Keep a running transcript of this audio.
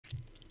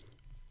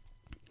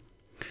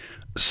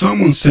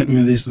Someone sent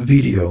me this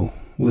video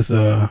with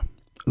a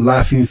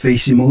laughing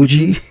face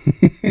emoji.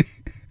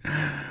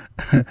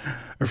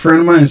 A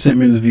friend of mine sent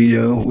me this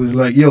video, was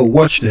like, yo,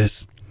 watch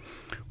this,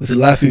 with a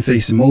laughing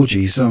face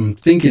emoji. So I'm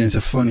thinking it's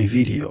a funny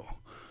video.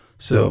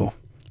 So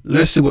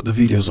let's see what the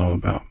video's all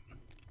about.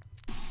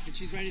 And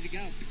she's ready to go.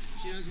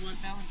 She doesn't want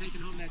Fallon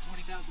taking home that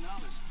 $20,000.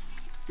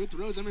 Good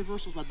throws and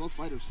reversals by both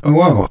fighters. Oh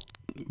wow,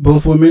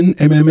 both women,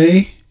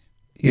 MMA.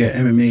 Yeah,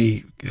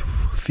 MMA,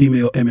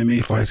 female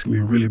MMA fights can be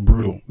really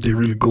brutal. They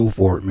really go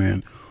for it,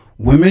 man.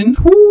 Women,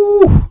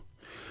 whoo,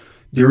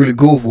 they really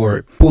go for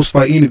it.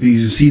 Post-fight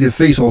interviews, you see their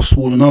face all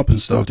swollen up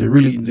and stuff. They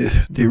really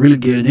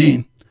get it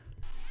in.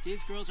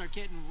 These girls are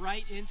getting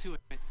right into it.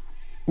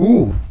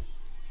 Ooh,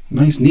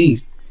 nice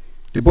knees.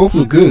 They both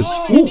look good.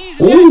 Ooh,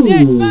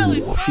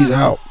 ooh, she's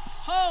out.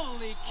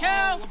 Holy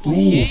cow!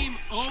 Ooh,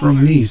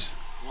 strong knees.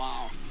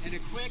 Wow. And a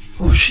quick.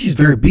 Oh, she's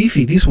very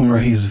beefy. This one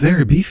right here is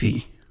very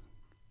beefy.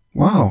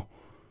 Wow.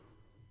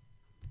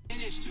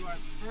 Finish to our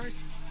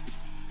first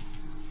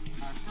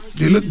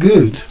They look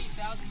good.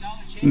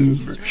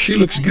 She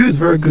looks good.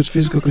 Very good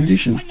physical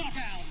condition.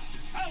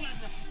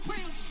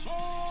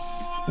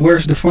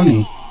 Where's the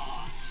funny?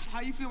 How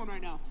you feeling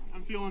right now?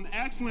 I'm feeling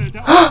excellent.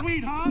 That was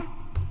sweet, huh?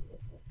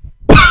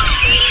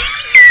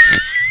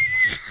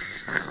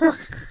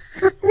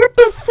 What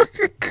the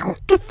fuck?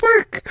 What the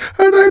fuck?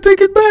 How do I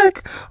take it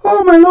back?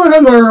 Oh my lord, how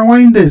do I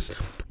rewind this?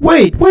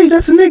 Wait,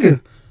 that's a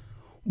nigga.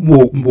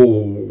 Whoa.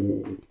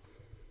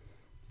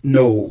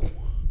 No.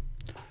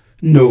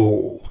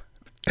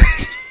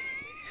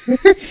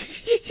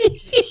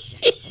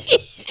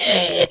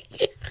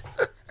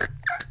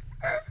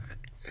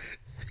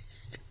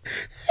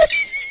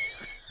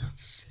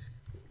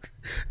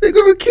 They're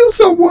gonna kill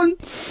someone.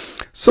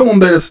 Someone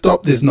better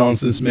stop this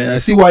nonsense, man. I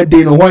see why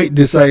Dana White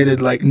decided,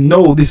 like,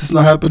 no, this is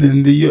not happening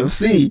in the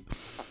UFC.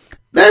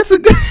 That's a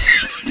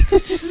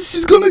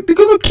they're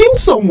gonna kill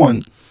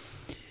someone.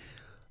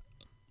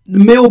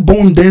 Male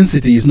bone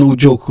density is no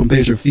joke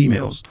compared to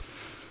females.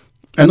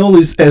 I know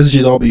these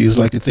SJWs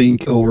like to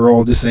think, oh, we're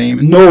all the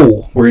same.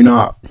 No, we're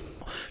not.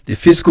 The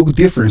physical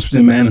difference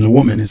between a man and a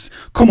woman is,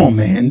 come on,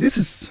 man. This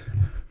is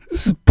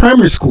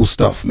primary school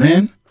stuff,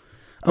 man.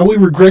 Are we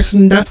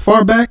regressing that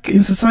far back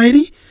in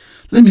society?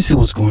 Let me see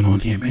what's going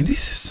on here, man.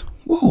 This is,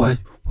 whoa, I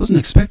wasn't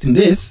expecting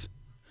this.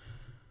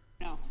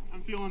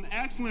 I'm feeling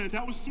excellent.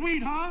 That was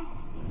sweet, huh?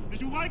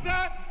 Did you like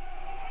that?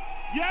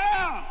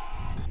 Yeah!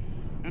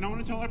 And I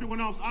want to tell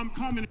everyone else, I'm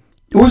coming.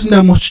 There wasn't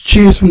that much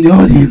cheers from the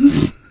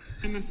audience.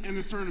 In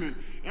this tournament.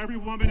 Every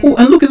woman. Oh,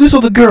 and look at this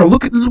other girl.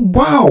 Look at,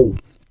 wow.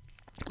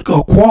 Look at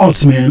her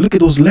quads, man. Look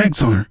at those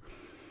legs on her.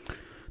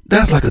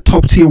 That's like a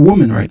top tier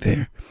woman right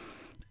there.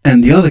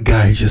 And the other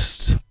guy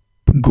just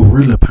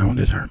gorilla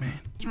pounded her, man.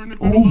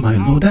 Oh my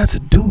lord, that's a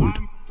dude.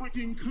 I'm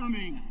freaking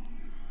coming.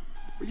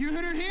 You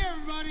heard it here,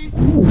 everybody.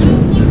 Ooh,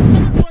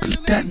 look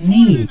at that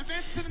knee.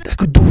 That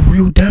could do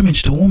real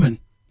damage to a woman.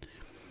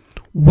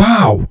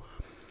 Wow.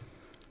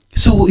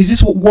 So is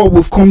this what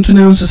we've come to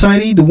now in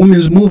society? The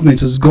women's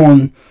movement has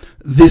gone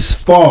this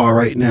far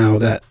right now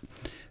that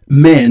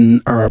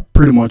men are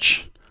pretty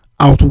much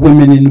out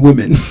women in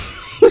women.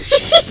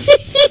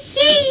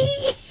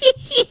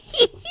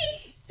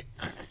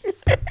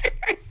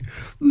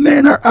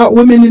 Men are out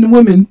women in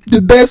women.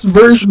 The best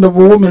version of a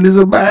woman is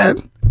a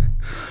man.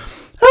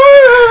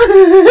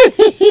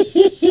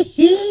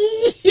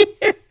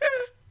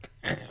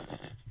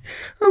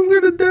 I'm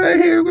gonna die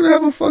here. I'm gonna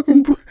have a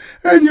fucking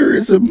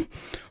aneurysm.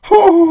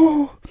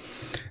 Oh,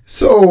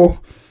 so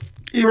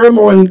you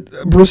remember when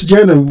Bruce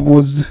Jenner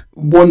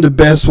won the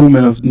best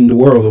woman in the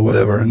world or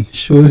whatever, and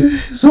it's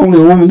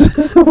only a woman.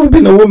 It's only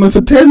been a woman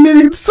for 10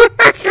 minutes.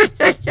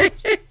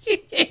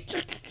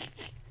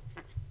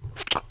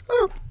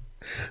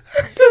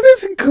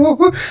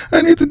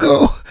 I need to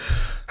go.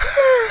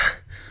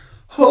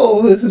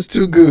 Oh, this is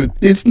too good.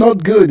 It's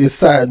not good. It's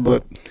sad,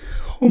 but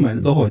oh my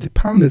lord, it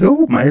pounded.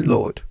 Oh my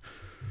lord.